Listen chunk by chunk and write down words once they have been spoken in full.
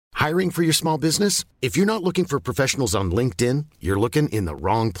Hiring for your small business? If you're not looking for professionals on LinkedIn, you're looking in the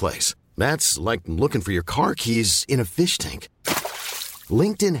wrong place. That's like looking for your car keys in a fish tank.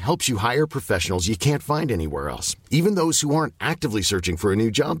 LinkedIn helps you hire professionals you can't find anywhere else, even those who aren't actively searching for a new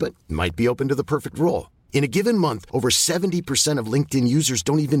job but might be open to the perfect role. In a given month, over 70% of LinkedIn users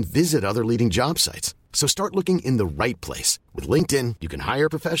don't even visit other leading job sites. So start looking in the right place. With LinkedIn, you can hire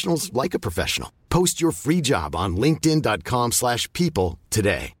professionals like a professional. Post your free job on linkedin.com/people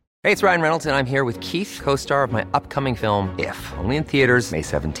today. Hey, it's Ryan Reynolds, and I'm here with Keith, co-star of my upcoming film, If, only in theaters May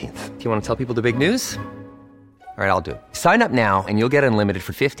 17th. Do you want to tell people the big news? All right, I'll do it. Sign up now and you'll get unlimited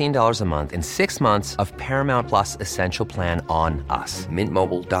for $15 a month and 6 months of Paramount Plus Essential Plan on us.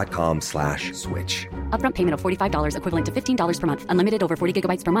 MintMobile.com/switch. Upfront payment of $45 equivalent to $15 per month. Unlimited over 40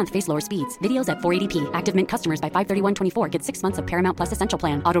 gigabytes per month. Face lower speeds. Videos at 480p. Active Mint customers by 531.24 get 6 months of Paramount Plus Essential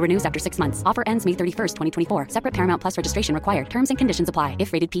Plan. Auto renews after 6 months. Offer ends May 31st, 2024. Separate Paramount Plus registration required. Terms and conditions apply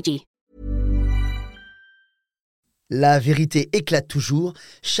if rated PG. La vérité éclate toujours.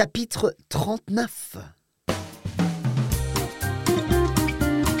 Chapitre 39.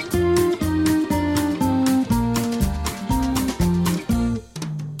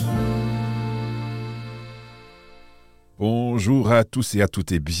 Bonjour à tous et à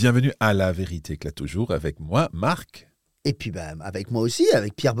toutes et bienvenue à La Vérité éclate toujours avec moi, Marc. Et puis avec moi aussi,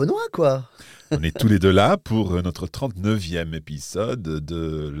 avec Pierre Benoît, quoi. On est tous les deux là pour notre 39e épisode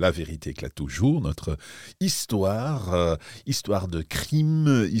de La Vérité éclate toujours, notre histoire de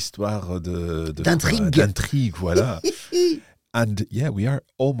crime, histoire d'intrigue, voilà. And yeah, we are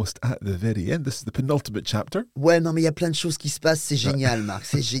almost at the very end. This is the penultimate chapter. Ouais, non, mais il y a plein de choses qui se passent. C'est génial, Marc.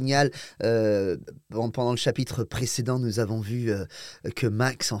 C'est génial. Pendant le chapitre précédent, nous avons vu que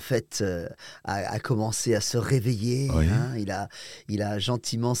Max, en fait, a commencé à se réveiller. Oui. Hein. Il a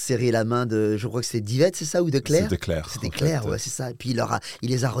gentiment serré la main de, je crois que c'est d'Yvette, c'est ça, ou de Claire? C'est de Claire. C'était Claire, ouais, c'est ça. Et puis il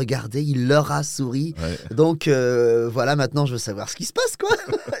les a regardés, il leur a souri. Ouais. Donc voilà, maintenant, je veux savoir ce qui se passe, quoi.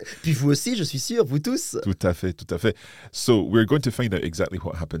 Puis vous aussi, je suis sûr, vous tous. Tout à fait. So we're going to find out exactly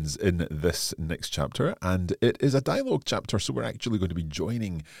what happens in this next chapter, and it is a dialogue chapter, so we're actually going to be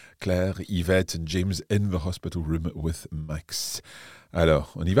joining Claire, Yvette and James in the hospital room with Max.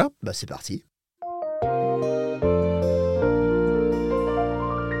 Alors, on y va? Bah c'est parti.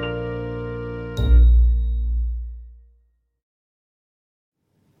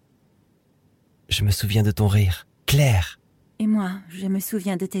 Je me souviens de ton rire, Claire. Et moi, je me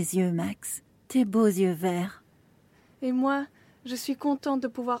souviens de tes yeux, Max. Tes beaux yeux verts. Et moi, je suis contente de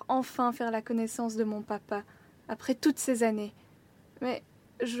pouvoir enfin faire la connaissance de mon papa, après toutes ces années. Mais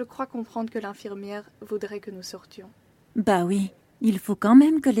je crois comprendre que l'infirmière voudrait que nous sortions. Bah oui, il faut quand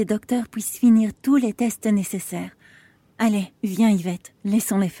même que les docteurs puissent finir tous les tests nécessaires. Allez, viens Yvette,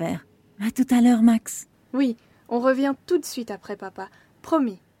 laissons-les faire. À tout à l'heure, Max. Oui, on revient tout de suite après papa,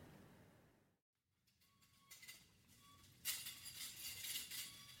 promis.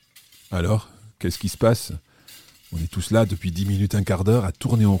 Alors, qu'est-ce qui se passe? On est tous là depuis 10 minutes, un quart d'heure à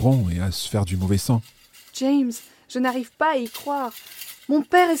tourner en rond et à se faire du mauvais sang. James, je n'arrive pas à y croire. Mon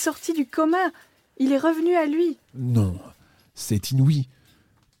père est sorti du coma. Il est revenu à lui. Non, c'est inouï.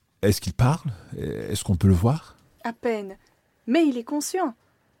 Est-ce qu'il parle? Est-ce qu'on peut le voir? À peine. Mais il est conscient.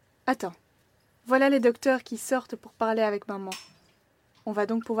 Attends. Voilà les docteurs qui sortent pour parler avec maman. On va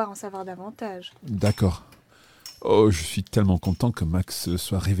donc pouvoir en savoir davantage. D'accord. Oh, je suis tellement content que Max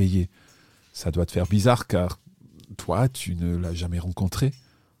soit réveillé. Ça doit te faire bizarre car toi, tu ne l'as jamais rencontré.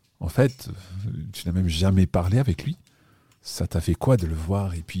 En fait, tu n'as même jamais parlé avec lui. Ça t'a fait quoi de le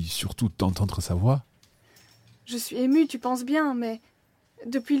voir et puis surtout d'entendre sa voix? Je suis émue, tu penses bien, mais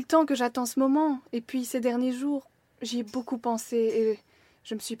depuis le temps que j'attends ce moment, et puis ces derniers jours, j'y ai beaucoup pensé et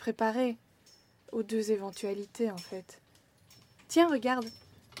je me suis préparée aux deux éventualités, en fait. Tiens, regarde,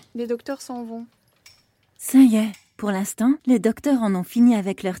 les docteurs s'en vont. Ça y est, pour l'instant, les docteurs en ont fini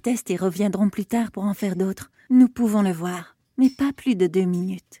avec leurs tests et reviendront plus tard pour en faire d'autres. Nous pouvons le voir, mais pas plus de 2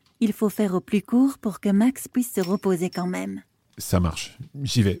 minutes. Il faut faire au plus court pour que Max puisse se reposer quand même. Ça marche,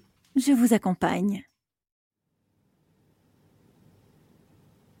 j'y vais. Je vous accompagne.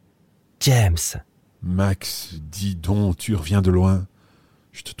 James. Max, dis donc, tu reviens de loin.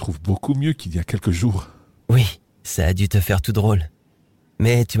 Je te trouve beaucoup mieux qu'il y a quelques jours. Oui, ça a dû te faire tout drôle.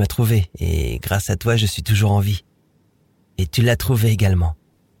 Mais tu m'as trouvé, et grâce à toi, je suis toujours en vie. Et tu l'as trouvé également.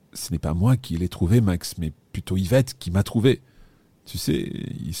 Ce n'est pas moi qui l'ai trouvé, Max, mais plutôt Yvette qui m'a trouvé. Tu sais,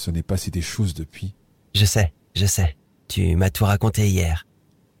 il s'en est passé des choses depuis. Je sais. Tu m'as tout raconté hier.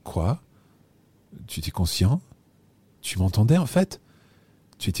 Quoi? Tu étais conscient? Tu m'entendais en fait?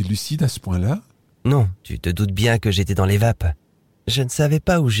 Tu étais lucide à ce point-là? Non, tu te doutes bien que j'étais dans les vapes. Je ne savais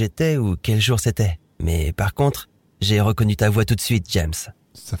pas où j'étais ou quel jour c'était. Mais par contre, j'ai reconnu ta voix tout de suite, James.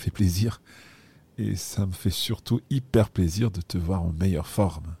 Ça fait plaisir. Et ça me fait surtout hyper plaisir de te voir en meilleure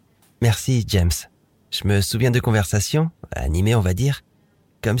forme. Merci, James. Je me souviens de conversations, animées on va dire,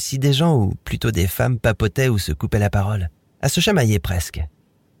 comme si des gens, ou plutôt des femmes, papotaient ou se coupaient la parole, à se chamailler presque.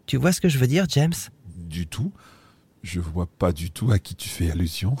 Tu vois ce que je veux dire, James ? Du tout. Je vois pas du tout à qui tu fais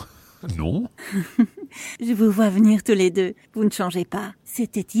allusion. Non. Je vous vois venir tous les deux. Vous ne changez pas.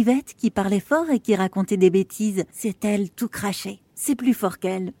 C'était Yvette qui parlait fort et qui racontait des bêtises. C'est elle tout craché. C'est plus fort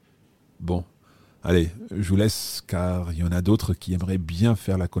qu'elle. Bon, allez, je vous laisse car il y en a d'autres qui aimeraient bien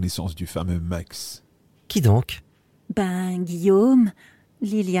faire la connaissance du fameux Max. Qui donc ? Guillaume,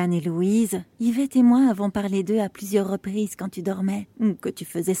 Liliane et Louise, Yvette et moi avons parlé d'eux à plusieurs reprises quand tu dormais, ou que tu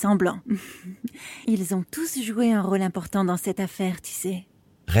faisais semblant. Ils ont tous joué un rôle important dans cette affaire, tu sais.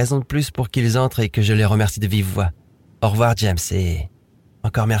 Raison de plus pour qu'ils entrent et que je les remercie de vive voix. Au revoir, James, et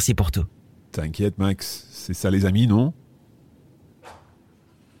encore merci pour tout. T'inquiète, Max, c'est ça les amis, non ?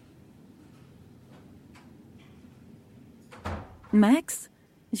 Max,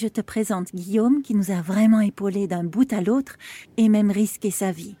 je te présente Guillaume qui nous a vraiment épaulés d'un bout à l'autre et même risqué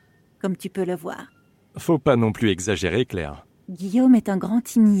sa vie, comme tu peux le voir. Faut pas non plus exagérer, Claire. Guillaume est un grand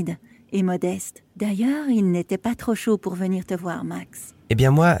timide et modeste. D'ailleurs, il n'était pas trop chaud pour venir te voir, Max. Eh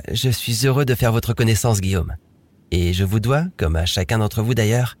bien moi, je suis heureux de faire votre connaissance, Guillaume. Et je vous dois, comme à chacun d'entre vous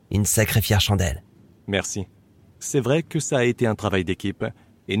d'ailleurs, une sacrée fière chandelle. Merci. C'est vrai que ça a été un travail d'équipe,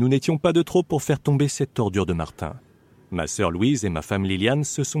 et nous n'étions pas de trop pour faire tomber cette ordure de Martin. Ma sœur Louise et ma femme Liliane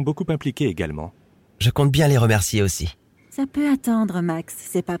se sont beaucoup impliquées également. Je compte bien les remercier aussi. Ça peut attendre, Max,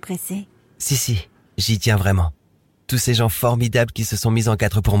 c'est pas pressé. Si, j'y tiens vraiment. Tous ces gens formidables qui se sont mis en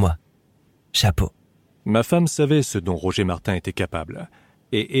quatre pour moi. Chapeau. Ma femme savait ce dont Roger Martin était capable,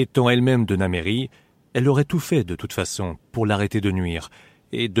 et étant elle-même de Naméry, elle aurait tout fait de toute façon pour l'arrêter de nuire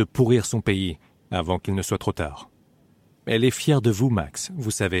et de pourrir son pays avant qu'il ne soit trop tard. Elle est fière de vous, Max,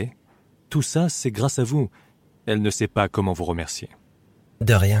 vous savez. Tout ça, c'est grâce à vous. Elle ne sait pas comment vous remercier.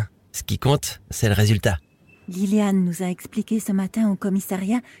 De rien. Ce qui compte, c'est le résultat. Liliane nous a expliqué ce matin au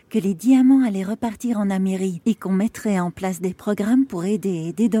commissariat que les diamants allaient repartir en Amérique et qu'on mettrait en place des programmes pour aider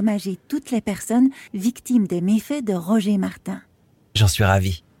et dédommager toutes les personnes victimes des méfaits de Roger Martin. J'en suis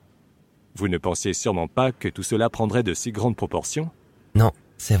ravi. Vous ne pensiez sûrement pas que tout cela prendrait de si grandes proportions ? Non,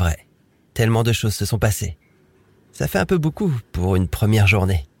 c'est vrai. Tellement de choses se sont passées. Ça fait un peu beaucoup pour une première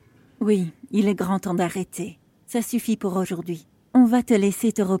journée. Oui, il est grand temps d'arrêter. Ça suffit pour aujourd'hui. On va te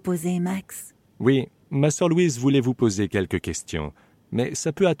laisser te reposer, Max. Oui, ma sœur Louise voulait vous poser quelques questions, mais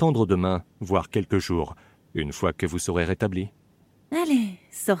ça peut attendre demain, voire quelques jours, une fois que vous serez rétabli. Allez,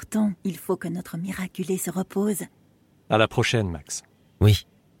 sortons. Il faut que notre miraculé se repose. À la prochaine, Max. Oui.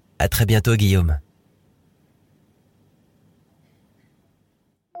 À très bientôt, Guillaume.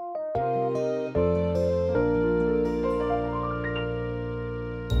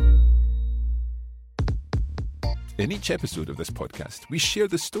 In each episode of this podcast, we share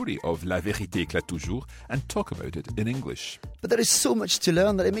the story of La Vérité éclate toujours and talk about it in English. But there is so much to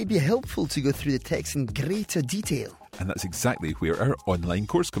learn that it may be helpful to go through the text in greater detail. And that's exactly where our online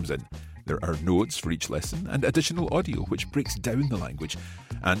course comes in. There are notes for each lesson and additional audio which breaks down the language.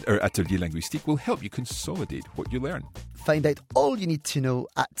 And our Atelier Linguistique will help you consolidate what you learn. Find out all you need to know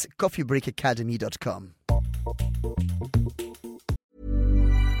at coffeebreakacademy.com.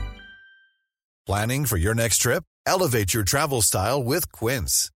 Planning for your next trip? Elevate your travel style with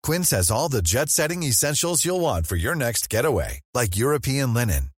Quince. Quince has all the jet-setting essentials you'll want for your next getaway, like European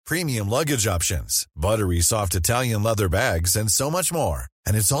linen, premium luggage options, buttery soft Italian leather bags, and so much more.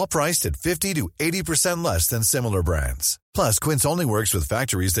 And it's all priced at 50 to 80% less than similar brands. Plus, Quince only works with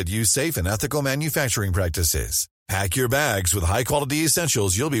factories that use safe and ethical manufacturing practices. Pack your bags with high-quality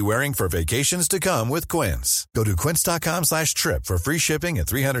essentials you'll be wearing for vacations to come with Quince. Go to quince.com/trip for free shipping and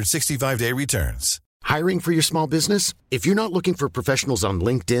 365-day returns. Hiring for your small business? If you're not looking for professionals on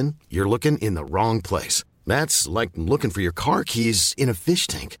LinkedIn, you're looking in the wrong place. That's like looking for your car keys in a fish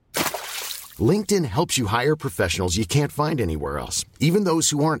tank. LinkedIn helps you hire professionals you can't find anywhere else, even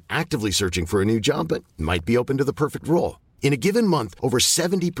those who aren't actively searching for a new job but might be open to the perfect role. In a given month, over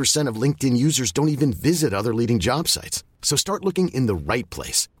 70% of LinkedIn users don't even visit other leading job sites. So start looking in the right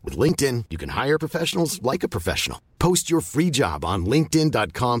place. With LinkedIn, you can hire professionals like a professional. Post your free job on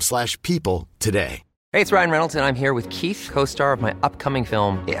linkedin.com/people today. Hey, it's Ryan Reynolds, and I'm here with Keith, co-star of my upcoming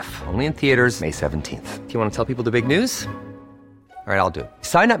film, If, only in theaters May 17th. Do you want to tell people the big news? All right, I'll do it.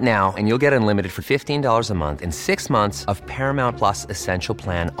 Sign up now and you'll get unlimited for $15 a month and 6 months of Paramount Plus Essential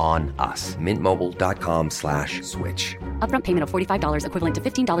Plan on us. mintmobile.com/switch. Upfront payment of $45 equivalent to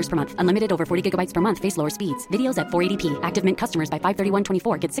 $15 per month. Unlimited over 40 gigabytes per month. Face lower speeds. Videos at 480p. Active Mint customers by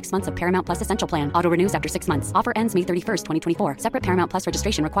 531.24 get 6 months of Paramount Plus Essential Plan. Auto renews after 6 months. Offer ends May 31st, 2024. Separate Paramount Plus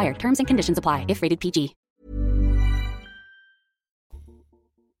registration required. Terms and conditions apply if rated PG.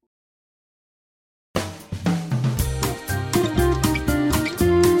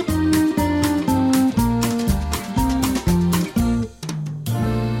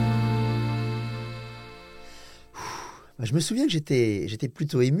 Je me souviens que j'étais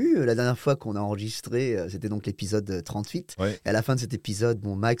plutôt ému la dernière fois qu'on a enregistré, c'était donc l'épisode 38. Ouais. Et à la fin de cet épisode,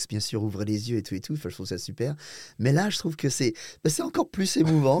 Max, bien sûr, ouvre les yeux et tout. Enfin, je trouve ça super. Mais là, je trouve que c'est encore plus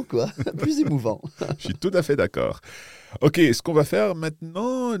émouvant, quoi. Plus émouvant. Je suis tout à fait d'accord. Ok, ce qu'on va faire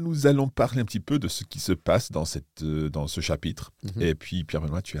maintenant, nous allons parler un petit peu de ce qui se passe dans ce chapitre. Mhm. Et puis,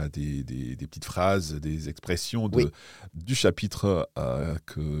 Pierre-Benoît, tu as des petites phrases, des expressions du chapitre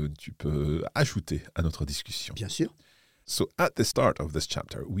que tu peux ajouter à notre discussion. Bien sûr. So at the start of this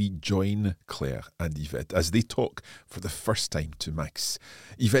chapter, we join Claire and Yvette as they talk for the first time to Max.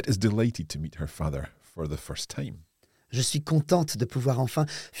 Yvette is delighted to meet her father for the first time. Je suis contente de pouvoir enfin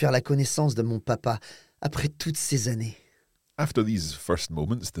faire la connaissance de mon papa après toutes ces années. After these first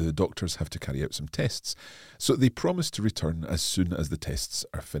moments, the doctors have to carry out some tests, so they promise to return as soon as the tests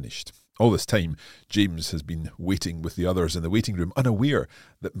are finished. All this time, James has been waiting with the others in the waiting room, unaware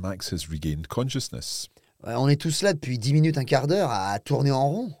that Max has regained consciousness. On est tous là depuis 10 minutes, un quart d'heure à tourner en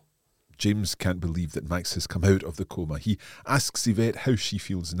rond. James can't believe that Max has come out of the coma. He asks Yvette how she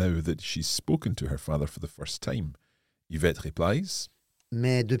feels now that she's spoken to her father for the first time. Yvette replies,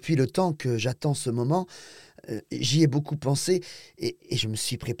 Mais depuis le temps que j'attends ce moment, j'y ai beaucoup pensé et je me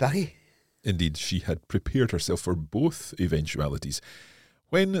suis préparée. Indeed, she had prepared herself for both eventualities.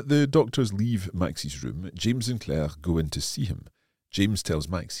 When the doctors leave Max's room, James and Claire go in to see him. James tells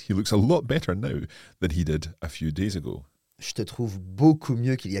Max he looks a lot better now than he did a few days ago. Je te trouve beaucoup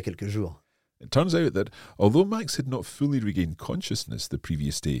mieux qu'il y a quelques jours. It turns out that although Max had not fully regained consciousness the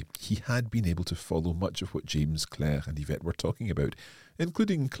previous day, he had been able to follow much of what James, Claire and Yvette were talking about,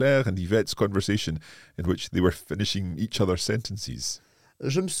 including Claire and Yvette's conversation in which they were finishing each other's sentences.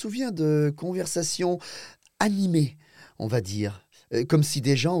 Je me souviens de conversations animées, on va dire, comme si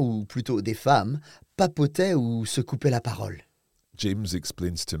des gens, ou plutôt des femmes, papotaient ou se coupaient la parole. James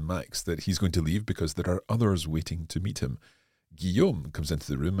explains to Max that he's going to leave because there are others waiting to meet him. Guillaume comes into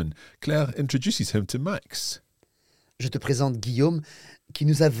the room and Claire introduces him to Max. Je te présente Guillaume, qui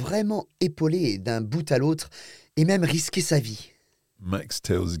nous a vraiment épaulés d'un bout à l'autre et même risqué sa vie. Max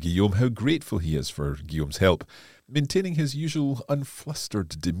tells Guillaume how grateful he is for Guillaume's help. Maintaining his usual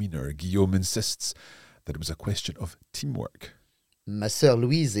unflustered demeanour, Guillaume insists that it was a question of teamwork. Ma sœur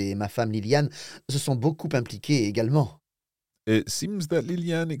Louise et ma femme Liliane se sont beaucoup impliquées également. It seems that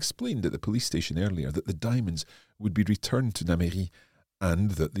Liliane explained at the police station earlier that the diamonds would be returned to Namery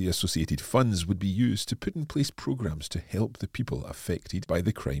and that the associated funds would be used to put in place programs to help the people affected by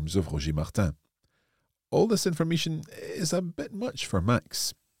the crimes of Roger Martin. All this information is a bit much for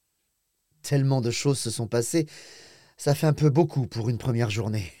Max. Tellement de choses se sont passées, ça fait un peu beaucoup pour une première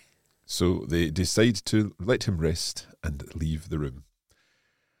journée. So they decide to let him rest and leave the room.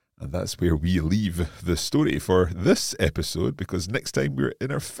 And that's where we leave the story for this episode, because next time we're in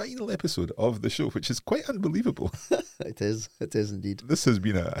our final episode of the show, which is quite unbelievable. It is indeed. This has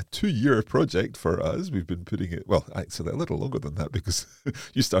been a 2-year project for us. We've been putting it, well, actually a little longer than that, because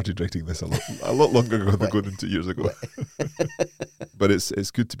you started writing this a lot longer ago than 2 years ago. But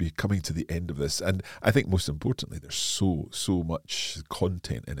it's good to be coming to the end of this. And I think most importantly, there's so much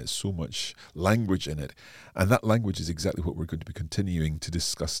content in it, so much language in it. And that language is exactly what we're going to be continuing to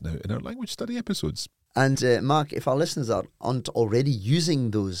discuss now in our language study episodes. And Mark, if our listeners aren't already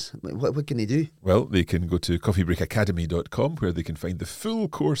using those, what can they do? Well, they can go to coffeebreakacademy.com, where they can find the full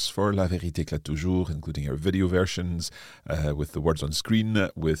course for La Vérité éclate toujours, including our video versions with the words on screen,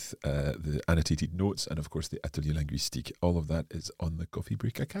 with the annotated notes, and of course the Atelier Linguistique. All of that is on the Coffee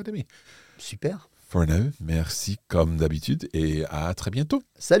Break Academy. Super. For now, merci comme d'habitude et à très bientôt.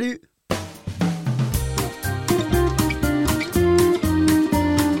 Salut!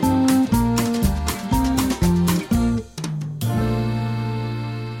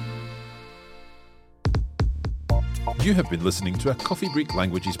 You have been listening to a Coffee Break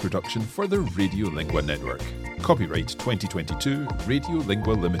Languages production for the Radiolingua Network. Copyright 2022,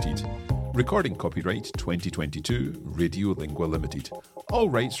 Radiolingua Limited. Recording copyright 2022, Radiolingua Limited. All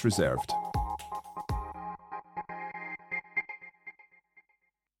rights reserved.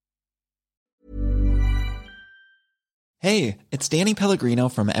 Hey, it's Danny Pellegrino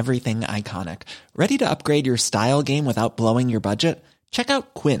from Everything Iconic. Ready to upgrade your style game without blowing your budget? Check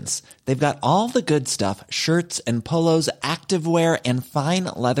out Quince. They've got all the good stuff, shirts and polos, activewear, and fine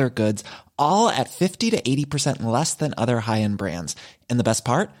leather goods, all at 50 to 80% less than other high-end brands. And the best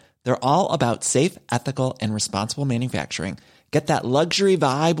part? They're all about safe, ethical, and responsible manufacturing. Get that luxury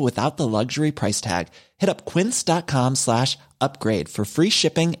vibe without the luxury price tag. Hit up quince.com/upgrade for free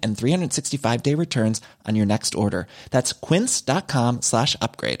shipping and 365-day returns on your next order. That's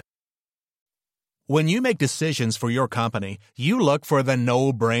quince.com/upgrade. When you make decisions for your company, you look for the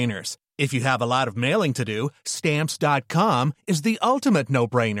no-brainers. If you have a lot of mailing to do, Stamps.com is the ultimate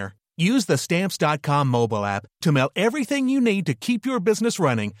no-brainer. Use the Stamps.com mobile app to mail everything you need to keep your business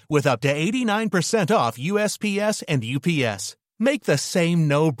running with up to 89% off USPS and UPS. Make the same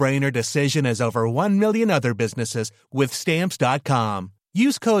no-brainer decision as over 1 million other businesses with Stamps.com.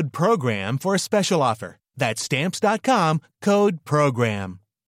 Use code PROGRAM for a special offer. That's Stamps.com, code PROGRAM.